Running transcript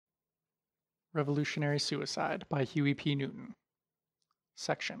Revolutionary Suicide by Huey P. Newton.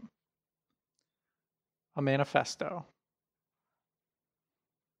 Section. A Manifesto.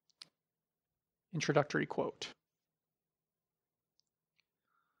 Introductory quote.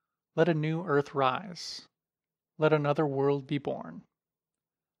 Let a new earth rise. Let another world be born.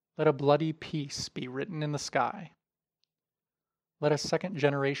 Let a bloody peace be written in the sky. Let a second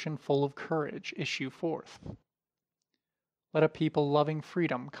generation full of courage issue forth. Let a people loving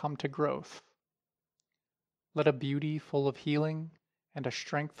freedom come to growth. Let a beauty full of healing and a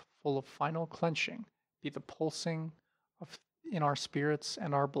strength full of final clenching be the pulsing in our spirits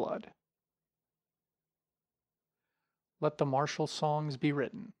and our blood. Let the martial songs be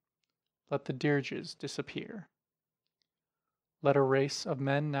written. Let the dirges disappear. Let a race of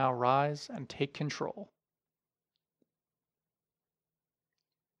men now rise and take control.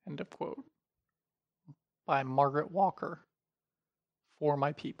 End of quote. By Margaret Walker. For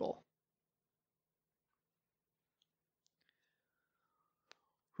my people.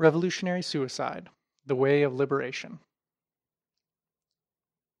 Revolutionary Suicide, The Way of Liberation.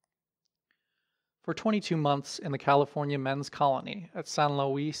 For 22 months in the California men's colony at San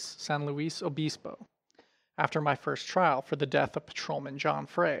Luis Obispo, after my first trial for the death of Patrolman John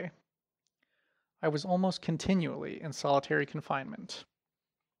Frey, I was almost continually in solitary confinement.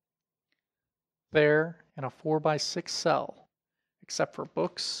 There, in a 4x6 cell, except for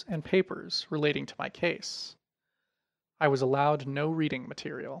books and papers relating to my case, I was allowed no reading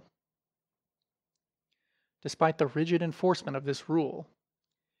material. Despite the rigid enforcement of this rule,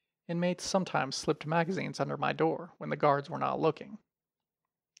 inmates sometimes slipped magazines under my door when the guards were not looking.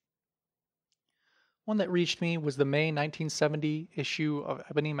 One that reached me was the May 1970 issue of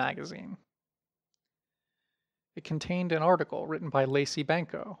Ebony magazine. It contained an article written by Lacey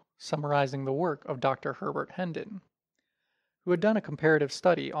Banco summarizing the work of Dr. Herbert Hendon, who had done a comparative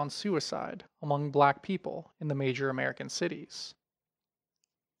study on suicide among black people in the major American cities.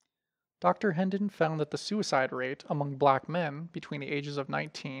 Dr. Hendon found that the suicide rate among black men between the ages of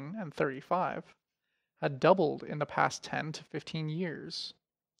 19 and 35 had doubled in the past 10 to 15 years,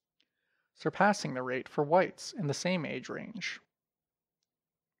 surpassing the rate for whites in the same age range.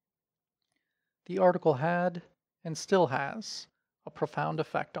 The article had, and still has, a profound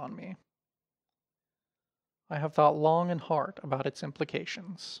effect on me. I have thought long and hard about its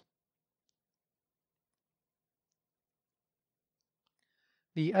implications.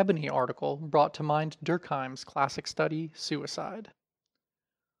 The Ebony article brought to mind Durkheim's classic study, Suicide,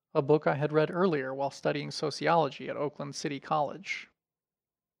 a book I had read earlier while studying sociology at Oakland City College.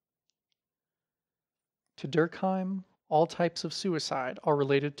 To Durkheim, all types of suicide are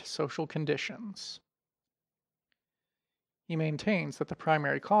related to social conditions. He maintains that the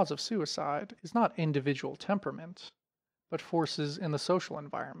primary cause of suicide is not individual temperament, but forces in the social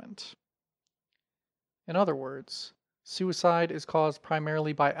environment. In other words, suicide is caused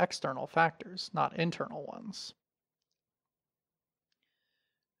primarily by external factors, not internal ones.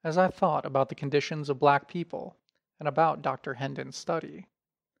 As I thought about the conditions of black people and about Dr. Hendon's study,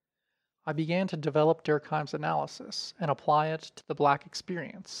 I began to develop Durkheim's analysis and apply it to the black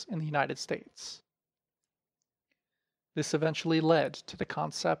experience in the United States. This eventually led to the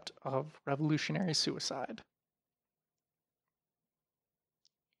concept of revolutionary suicide.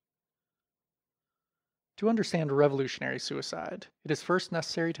 To understand revolutionary suicide, it is first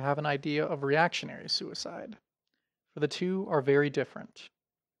necessary to have an idea of reactionary suicide, for the two are very different.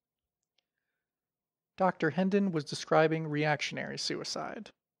 Dr. Hendon was describing reactionary suicide,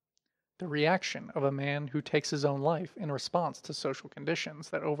 the reaction of a man who takes his own life in response to social conditions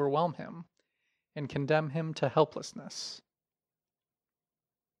that overwhelm him and condemn him to helplessness.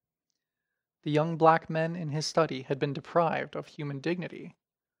 The young black men in his study had been deprived of human dignity,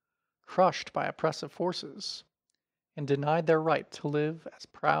 crushed by oppressive forces, and denied their right to live as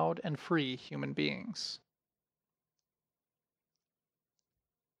proud and free human beings.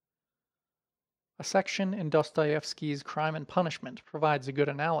 A section in Dostoevsky's Crime and Punishment provides a good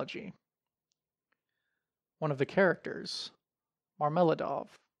analogy. One of the characters, Marmeladov,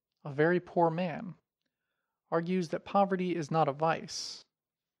 a very poor man, argues that poverty is not a vice.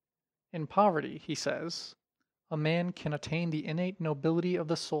 In poverty, he says, a man can attain the innate nobility of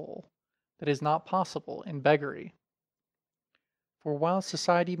the soul that is not possible in beggary. For while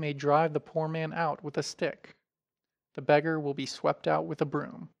society may drive the poor man out with a stick, the beggar will be swept out with a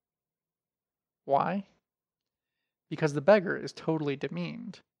broom. Why? Because the beggar is totally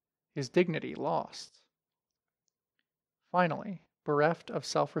demeaned, his dignity lost. Finally, bereft of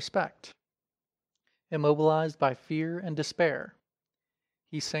self-respect, immobilized by fear and despair,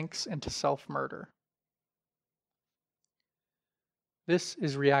 he sinks into self-murder. This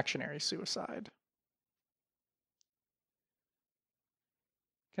is reactionary suicide.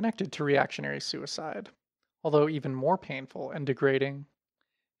 Connected to reactionary suicide, although even more painful and degrading,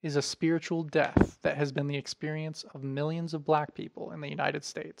 is a spiritual death that has been the experience of millions of Black people in the United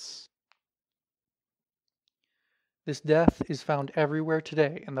States. This death is found everywhere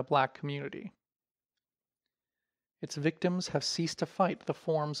today in the Black community. Its victims have ceased to fight the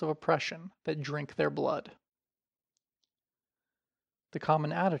forms of oppression that drink their blood. The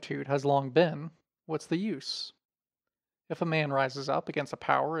common attitude has long been, what's the use? If a man rises up against a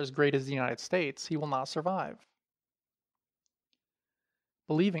power as great as the United States, he will not survive.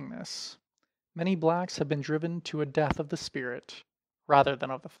 Believing this, many Blacks have been driven to a death of the spirit rather than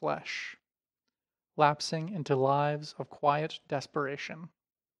of the flesh, lapsing into lives of quiet desperation.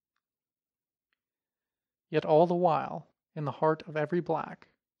 Yet all the while, in the heart of every Black,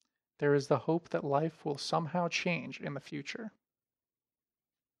 there is the hope that life will somehow change in the future.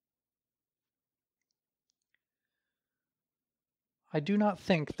 I do not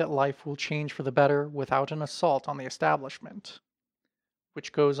think that life will change for the better without an assault on the establishment,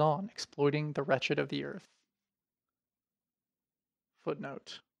 which goes on exploiting the wretched of the earth.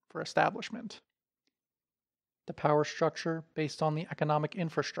 Footnote for establishment. The power structure based on the economic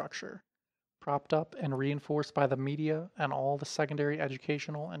infrastructure, propped up and reinforced by the media and all the secondary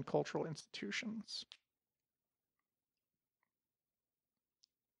educational and cultural institutions.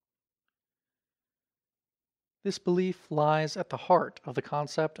 This belief lies at the heart of the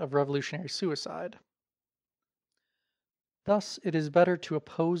concept of revolutionary suicide. Thus, it is better to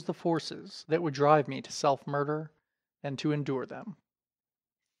oppose the forces that would drive me to self-murder than to endure them.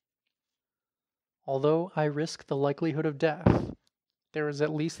 Although I risk the likelihood of death, there is at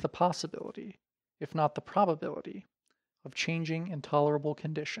least the possibility, if not the probability, of changing intolerable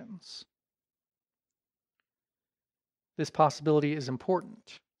conditions. This possibility is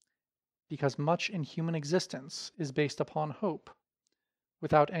important because much in human existence is based upon hope,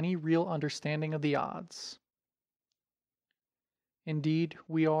 without any real understanding of the odds. Indeed,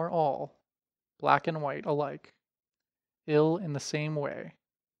 we are all, Black and white alike, ill in the same way,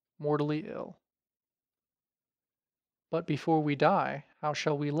 mortally ill. But before we die, how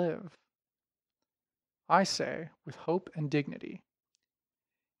shall we live? I say, with hope and dignity.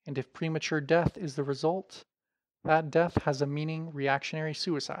 And if premature death is the result, that death has a meaning reactionary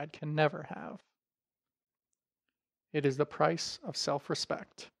suicide can never have. It is the price of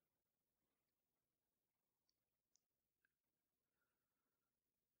self-respect.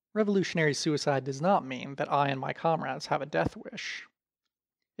 Revolutionary suicide does not mean that I and my comrades have a death wish.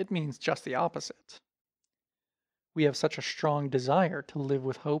 It means just the opposite. We have such a strong desire to live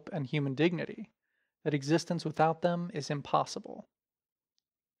with hope and human dignity that existence without them is impossible.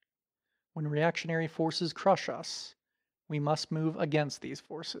 When reactionary forces crush us, we must move against these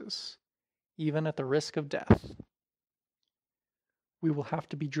forces, even at the risk of death. We will have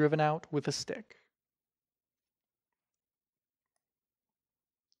to be driven out with a stick.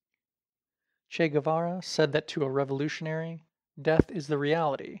 Che Guevara said that to a revolutionary, death is the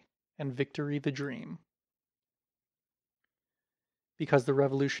reality and victory the dream. Because the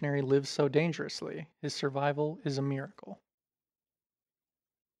revolutionary lives so dangerously, his survival is a miracle.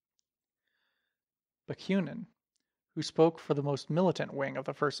 Bakunin, who spoke for the most militant wing of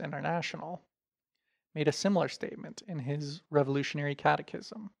the First International, made a similar statement in his Revolutionary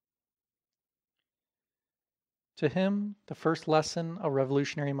Catechism. To him, the first lesson a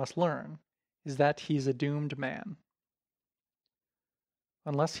revolutionary must learn is that he is a doomed man.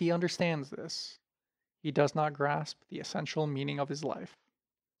 Unless he understands this, he does not grasp the essential meaning of his life.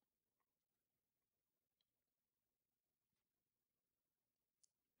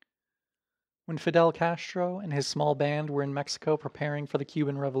 When Fidel Castro and his small band were in Mexico preparing for the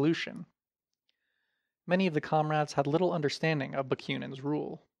Cuban Revolution, many of the comrades had little understanding of Bakunin's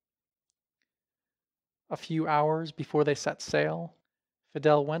rule. A few hours before they set sail,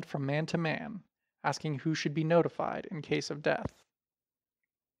 Fidel went from man to man, asking who should be notified in case of death.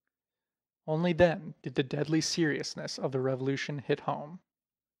 Only then did the deadly seriousness of the revolution hit home.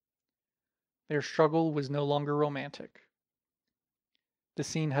 Their struggle was no longer romantic. The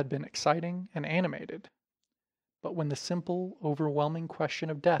scene had been exciting and animated, but when the simple, overwhelming question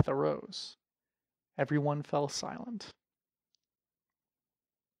of death arose, everyone fell silent.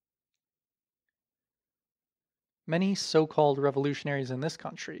 Many so-called revolutionaries in this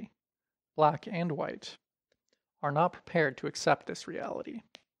country, Black and white, are not prepared to accept this reality.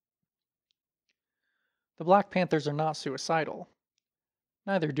 The Black Panthers are not suicidal.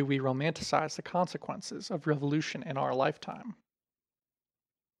 Neither do we romanticize the consequences of revolution in our lifetime.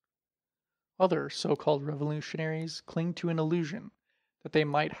 Other so-called revolutionaries cling to an illusion that they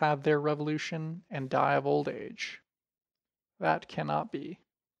might have their revolution and die of old age. That cannot be.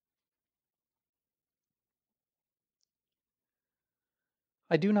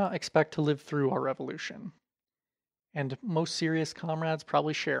 I do not expect to live through our revolution, and most serious comrades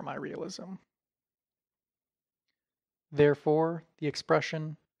probably share my realism. Therefore, the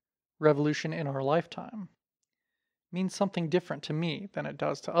expression, revolution in our lifetime, means something different to me than it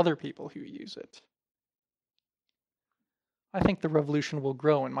does to other people who use it. I think the revolution will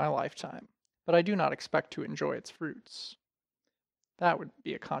grow in my lifetime, but I do not expect to enjoy its fruits. That would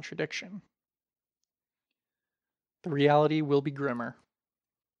be a contradiction. The reality will be grimmer.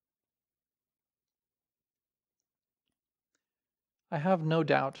 I have no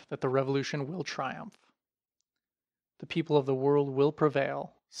doubt that the revolution will triumph. The people of the world will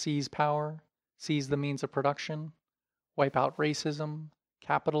prevail, seize power, seize the means of production, wipe out racism,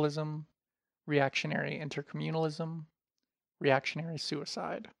 capitalism, reactionary intercommunalism, reactionary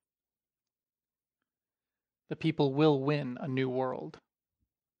suicide. The people will win a new world.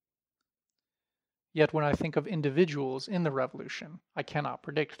 Yet when I think of individuals in the revolution, I cannot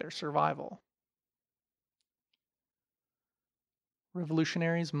predict their survival.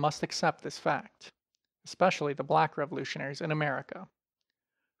 Revolutionaries must accept this fact, especially the black revolutionaries in America,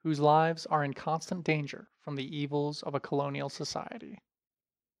 whose lives are in constant danger from the evils of a colonial society.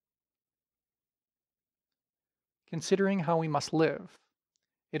 Considering how we must live,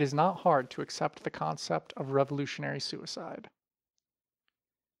 it is not hard to accept the concept of revolutionary suicide.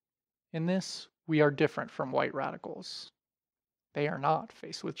 In this, we are different from white radicals. They are not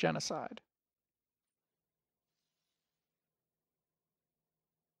faced with genocide.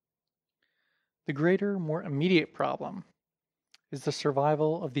 The greater, more immediate problem is the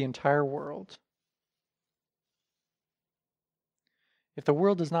survival of the entire world. If the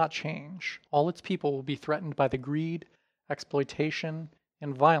world does not change, all its people will be threatened by the greed, exploitation,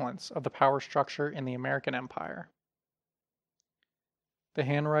 and violence of the power structure in the American empire. The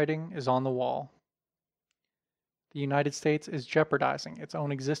handwriting is on the wall. The United States is jeopardizing its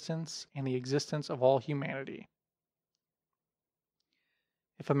own existence and the existence of all humanity.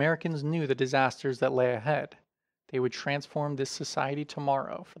 If Americans knew the disasters that lay ahead, they would transform this society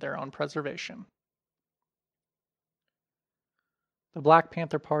tomorrow for their own preservation. The Black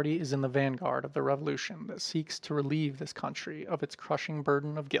Panther Party is in the vanguard of the revolution that seeks to relieve this country of its crushing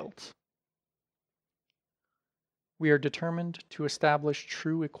burden of guilt. We are determined to establish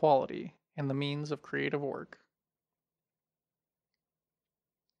true equality and the means of creative work.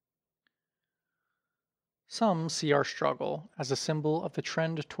 Some see our struggle as a symbol of the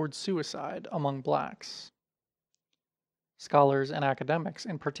trend towards suicide among blacks. Scholars and academics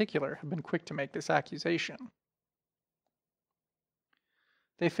in particular have been quick to make this accusation.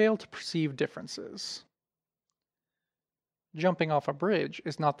 They fail to perceive differences. Jumping off a bridge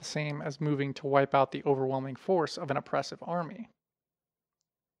is not the same as moving to wipe out the overwhelming force of an oppressive army.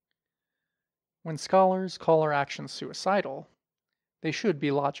 When scholars call our actions suicidal, they should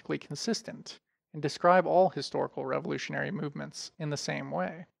be logically consistent and describe all historical revolutionary movements in the same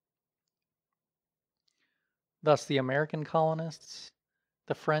way. Thus, the American colonists,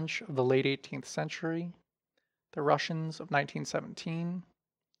 the French of the late 18th century, the Russians of 1917,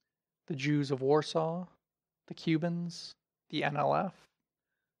 the Jews of Warsaw, the Cubans, the NLF,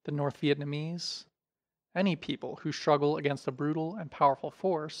 the North Vietnamese, any people who struggle against a brutal and powerful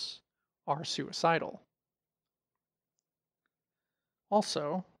force are suicidal.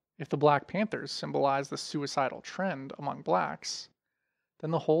 Also, if the Black Panthers symbolize the suicidal trend among blacks, then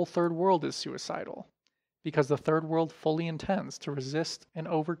the whole Third World is suicidal, because the Third World fully intends to resist and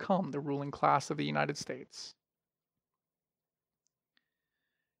overcome the ruling class of the United States.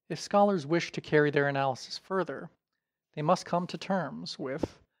 If scholars wish to carry their analysis further, they must come to terms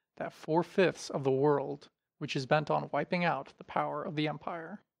with that 4/5 of the world which is bent on wiping out the power of the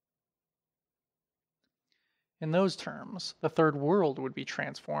empire. In those terms, the Third World would be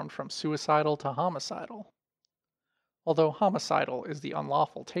transformed from suicidal to homicidal, although homicidal is the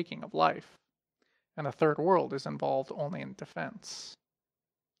unlawful taking of life, and the Third World is involved only in defense.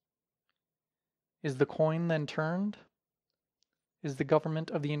 Is the coin then turned? Is the government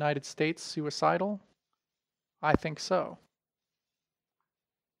of the United States suicidal? I think so.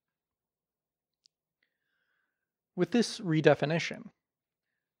 With this redefinition,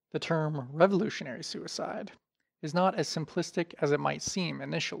 the term revolutionary suicide is not as simplistic as it might seem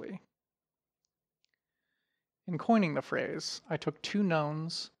initially. In coining the phrase, I took two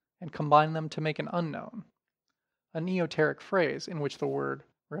knowns and combined them to make an unknown, a neoteric phrase in which the word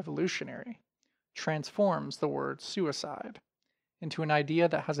revolutionary transforms the word suicide into an idea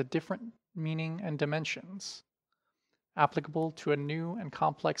that has a different meaning and dimensions, applicable to a new and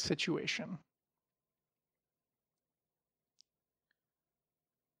complex situation.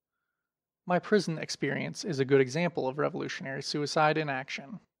 My prison experience is a good example of revolutionary suicide in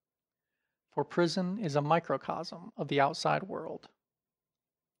action, for prison is a microcosm of the outside world.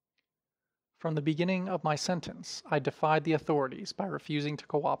 From the beginning of my sentence, I defied the authorities by refusing to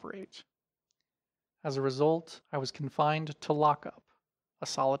cooperate. As a result, I was confined to lockup, a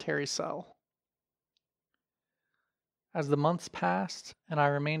solitary cell. As the months passed and I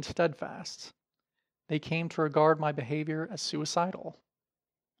remained steadfast, they came to regard my behavior as suicidal.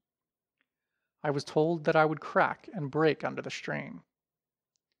 I was told that I would crack and break under the strain.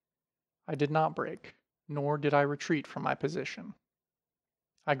 I did not break, nor did I retreat from my position.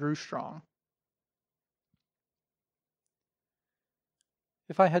 I grew strong.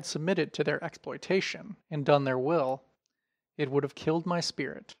 If I had submitted to their exploitation and done their will, it would have killed my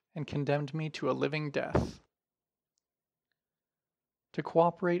spirit and condemned me to a living death. To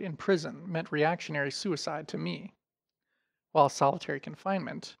cooperate in prison meant reactionary suicide to me. While solitary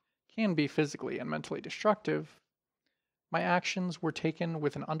confinement can be physically and mentally destructive, my actions were taken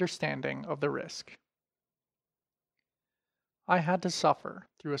with an understanding of the risk. I had to suffer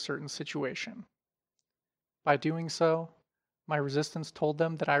through a certain situation. By doing so, my resistance told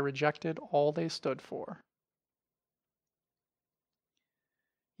them that I rejected all they stood for.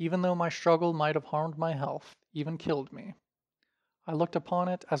 Even though my struggle might have harmed my health, even killed me, I looked upon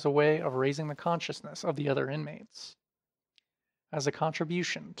it as a way of raising the consciousness of the other inmates, as a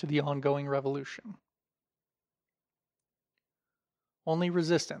contribution to the ongoing revolution. Only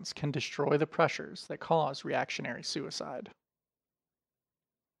resistance can destroy the pressures that cause reactionary suicide.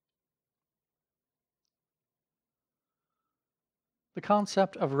 The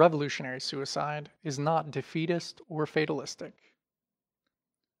concept of revolutionary suicide is not defeatist or fatalistic.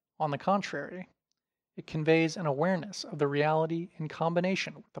 On the contrary, it conveys an awareness of the reality in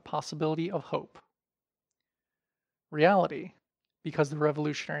combination with the possibility of hope. Reality, because the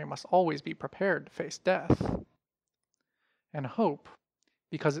revolutionary must always be prepared to face death. And hope,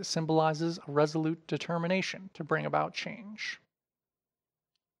 because it symbolizes a resolute determination to bring about change.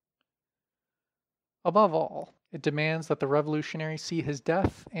 Above all, it demands that the revolutionary see his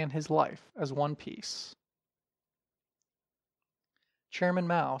death and his life as one piece. Chairman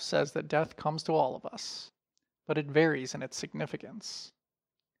Mao says that death comes to all of us, but it varies in its significance.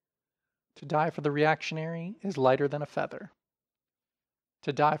 To die for the reactionary is lighter than a feather.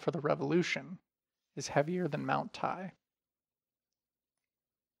 To die for the revolution is heavier than Mount Tai.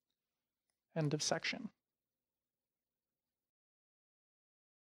 End of section.